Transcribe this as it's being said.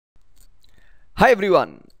Hi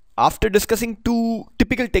everyone. After discussing two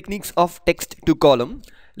typical techniques of text to column,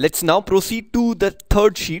 let's now proceed to the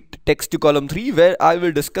third sheet, text to column 3, where I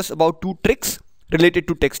will discuss about two tricks related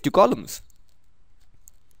to text to columns.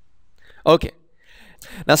 Okay.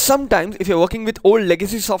 Now sometimes if you're working with old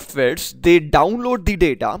legacy softwares, they download the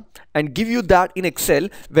data and give you that in Excel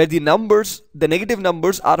where the negative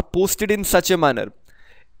numbers are posted in such a manner.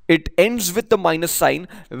 It ends with the minus sign,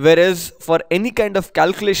 whereas for any kind of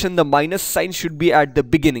calculation the minus sign should be at the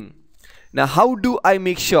beginning. Now how do I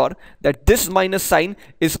make sure that this minus sign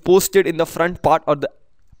is posted in the front part or the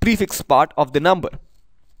prefix part of the number?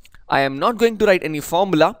 I am not going to write any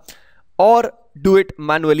formula or do it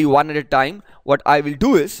manually one at a time. What I will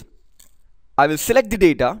do is I will select the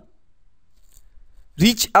data,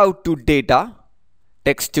 reach out to data,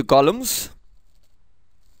 text to columns.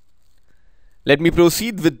 Let me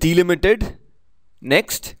proceed with delimited.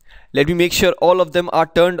 Next, let me make sure all of them are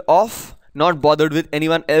turned off, not bothered with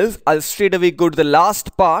anyone else. I'll straight away go to the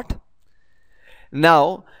last part.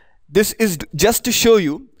 Now, this is just to show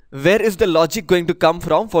you where is the logic going to come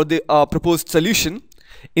from for the proposed solution.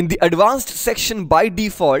 In the advanced section, by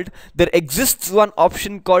default, there exists one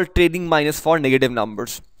option called trading minus for negative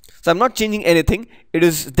numbers. So I'm not changing anything. It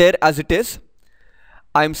is there as it is.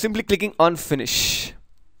 I'm simply clicking on finish.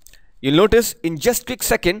 You'll notice in just a quick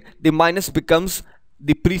second, the minus becomes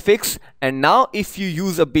the prefix. And now if you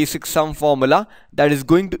use a basic sum formula, that is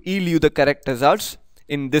going to yield you the correct results.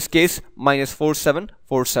 In this case, minus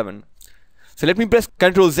 4747. So let me press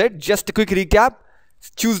Ctrl Z. Just a quick recap.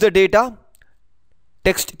 Choose the data.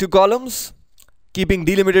 Text to columns, keeping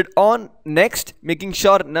delimited on. Next, making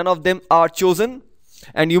sure none of them are chosen,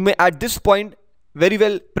 and you may at this point very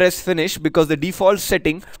well press finish because the default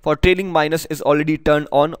setting for trailing minus is already turned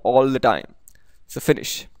on all the time. So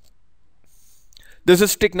finish. This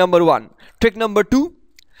is trick number 1. Trick number 2,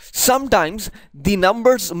 sometimes the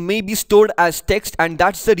numbers may be stored as text, and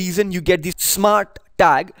that's the reason you get the smart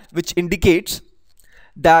tag which indicates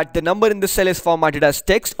that the number in the cell is formatted as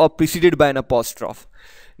text or preceded by an apostrophe.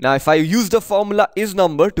 Now if I use the formula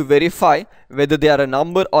isNumber to verify whether they are a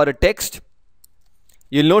number or a text,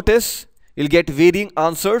 you'll notice you'll get varying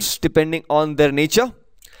answers depending on their nature.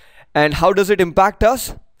 And how does it impact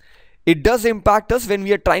us? It does impact us when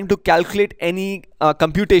we are trying to calculate any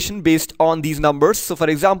computation based on these numbers. So for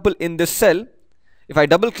example, in this cell, if I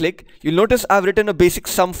double click, you'll notice I've written a basic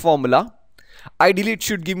sum formula. Ideally it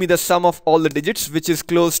should give me the sum of all the digits, which is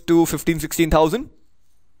close to 16,000.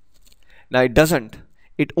 Now it doesn't.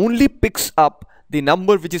 It only picks up the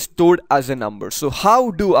number which is stored as a number. So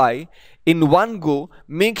how do I in one go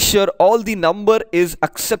make sure all the number is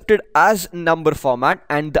accepted as number format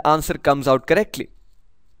and the answer comes out correctly?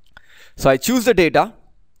 So I choose the data,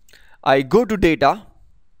 I go to data,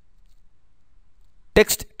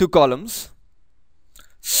 text to columns,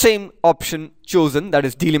 same option chosen, that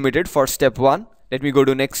is delimited for step 1. Let me go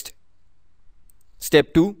to next.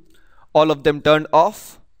 Step 2, all of them turned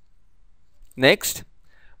off. Next,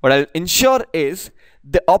 what I'll ensure is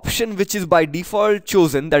the option which is by default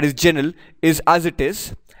chosen, that is general, is as it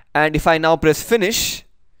is. And if I now press finish,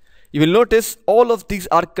 you will notice all of these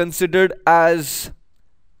are considered as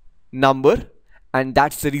number, and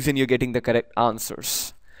that's the reason you're getting the correct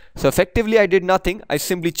answers. So effectively I did nothing. I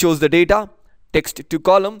simply chose the data, text to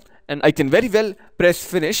column, and I can very well press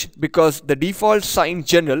finish because the default sign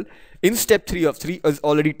general in step 3 of 3 is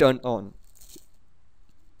already turned on.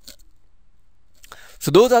 So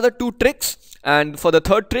those are the two tricks, and for the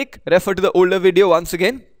third trick, refer to the older video once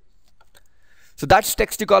again. So that's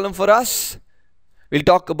text to column for us. We'll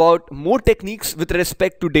talk about more techniques with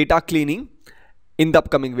respect to data cleaning in the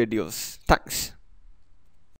upcoming videos. Thanks.